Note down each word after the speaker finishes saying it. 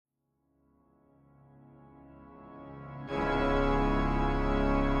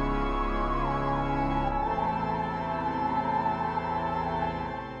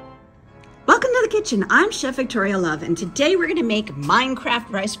Kitchen. I'm Chef Victoria Love, and today we're gonna make Minecraft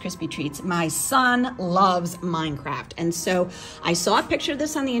Rice Krispie Treats. My son loves Minecraft, and so I saw a picture of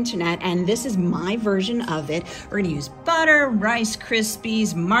this on the internet, and this is my version of it. We're gonna use butter, Rice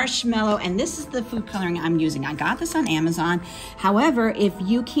Krispies, marshmallow, and this is the food coloring I'm using. I got this on Amazon. However, if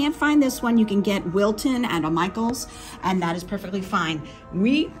you can't find this one, you can get Wilton at a Michael's, and that is perfectly fine.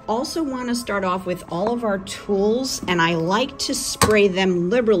 We also wanna start off with all of our tools, and I like to spray them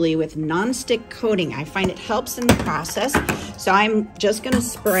liberally with non-stick coating. I find it helps in the process. So I'm just gonna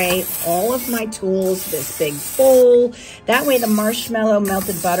spray all of my tools, this big bowl. That way the marshmallow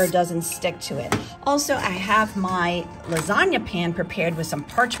melted butter doesn't stick to it. Also, I have my lasagna pan prepared with some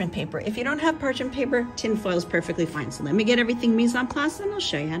parchment paper. If you don't have parchment paper, tin foil is perfectly fine. So let me get everything mise en place and I'll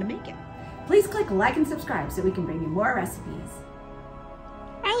show you how to make it. Please click like and subscribe so we can bring you more recipes.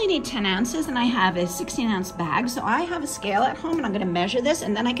 I only need 10 ounces and I have a 16-ounce bag. So I have a scale at home and I'm gonna measure this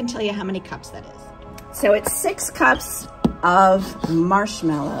and then I can tell you how many cups that is. So it's 6 cups of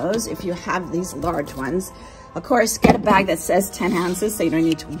marshmallows if you have these large ones. Of course, get a bag that says 10 ounces so you don't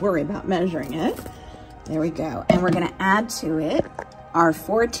need to worry about measuring it. There we go. And we're gonna add to it our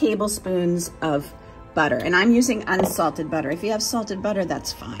 4 tablespoons of butter. And I'm using unsalted butter. If you have salted butter,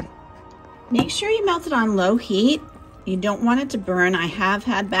 that's fine. Make sure you melt it on low heat. You don't want it to burn. I have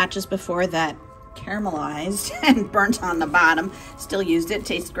had batches before that caramelized and burnt on the bottom. Still used it,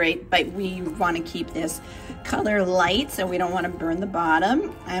 tastes great, but we want to keep this color light, so we don't want to burn the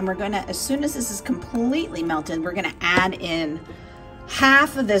bottom. And we're gonna, as soon as this is completely melted, we're gonna add in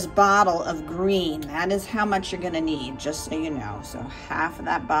half of this bottle of green. That is how much you're gonna need, just so you know. So half of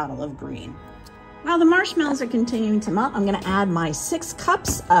that bottle of green. While the marshmallows are continuing to melt, I'm gonna add my 6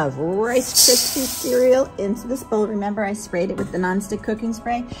 cups of Rice Krispie cereal into this bowl. Remember, I sprayed it with the non-stick cooking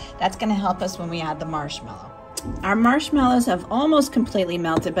spray. That's gonna help us when we add the marshmallow. Our marshmallows have almost completely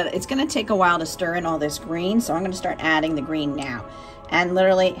melted, but it's gonna take a while to stir in all this green, so I'm gonna start adding the green now. And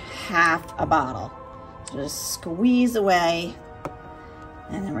literally half a bottle. So just squeeze away,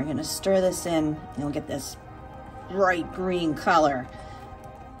 and then we're gonna stir this in. You'll get this bright green color.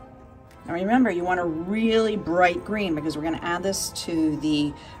 Now remember, you want a really bright green because we're going to add this to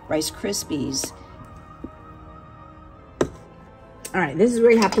the Rice Krispies. All right, this is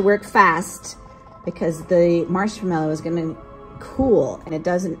where you have to work fast because the marshmallow is going to cool and it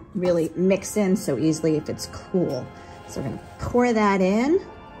doesn't really mix in so easily if it's cool. So we're going to pour that in.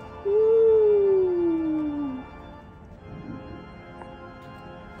 Ooh.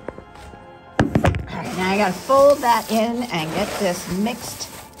 All right, now I got to fold that in and get this mixed.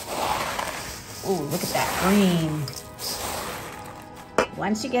 Ooh, look at that green.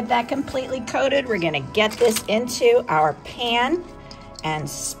 Once you get that completely coated, we're gonna get this into our pan and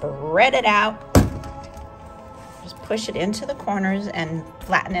spread it out. Just push it into the corners and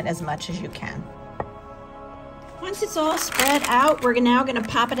flatten it as much as you can. Once it's all spread out, we're now gonna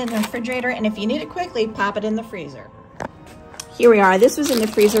pop it in the refrigerator, and if you need it quickly, pop it in the freezer. Here we are. This was in the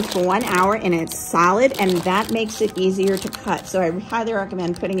freezer for 1 hour and it's solid, and that makes it easier to cut. So I highly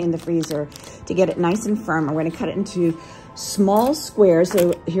recommend putting it in the freezer to get it nice and firm. We're going to cut it into small squares.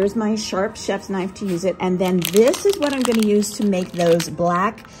 So here's my sharp chef's knife to use it. And then this is what I'm going to use to make those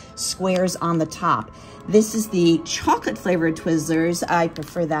black squares on the top. This is the chocolate flavored Twizzlers. I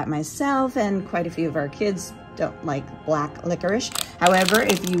prefer that myself, and quite a few of our kids don't like black licorice. However,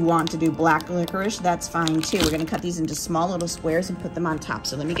 if you want to do black licorice, that's fine too. We're gonna cut these into small little squares and put them on top.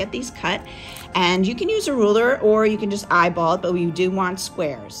 So let me get these cut. And you can use a ruler or you can just eyeball it, but we do want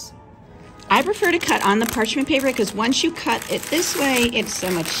squares. I prefer to cut on the parchment paper because once you cut it this way, it's so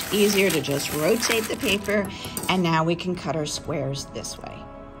much easier to just rotate the paper. And now we can cut our squares this way.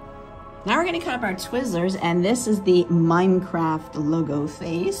 Now we're gonna cut up our Twizzlers, and this is the Minecraft logo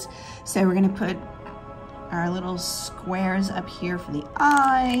face. So we're gonna put our little squares up here for the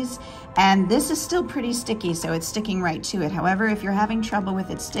eyes, and this is still pretty sticky, so it's sticking right to it. However, if you're having trouble with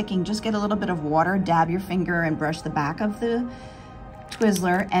it sticking, just get a little bit of water, dab your finger and brush the back of the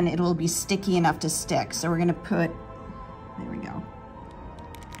Twizzler, and it'll be sticky enough to stick. So we're gonna put, there we go.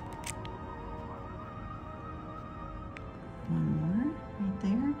 One more right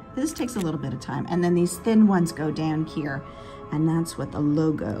there. This takes a little bit of time, and then these thin ones go down here, and that's what the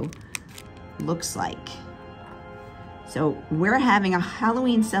logo looks like. So we're having a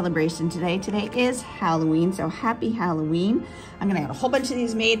Halloween celebration today. Today is Halloween, so happy Halloween. I'm gonna have a whole bunch of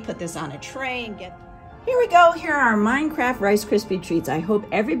these made, put this on a tray and get... Here we go, here are our Minecraft Rice Krispie Treats. I hope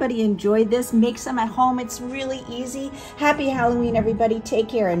everybody enjoyed this. Make some at home, it's really easy. Happy Halloween, everybody, take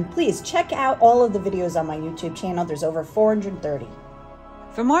care. And please check out all of the videos on my YouTube channel. There's over 430.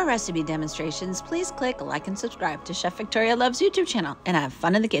 For more recipe demonstrations, please click like and subscribe to Chef Victoria Love's YouTube channel and have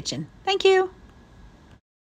fun in the kitchen. Thank you.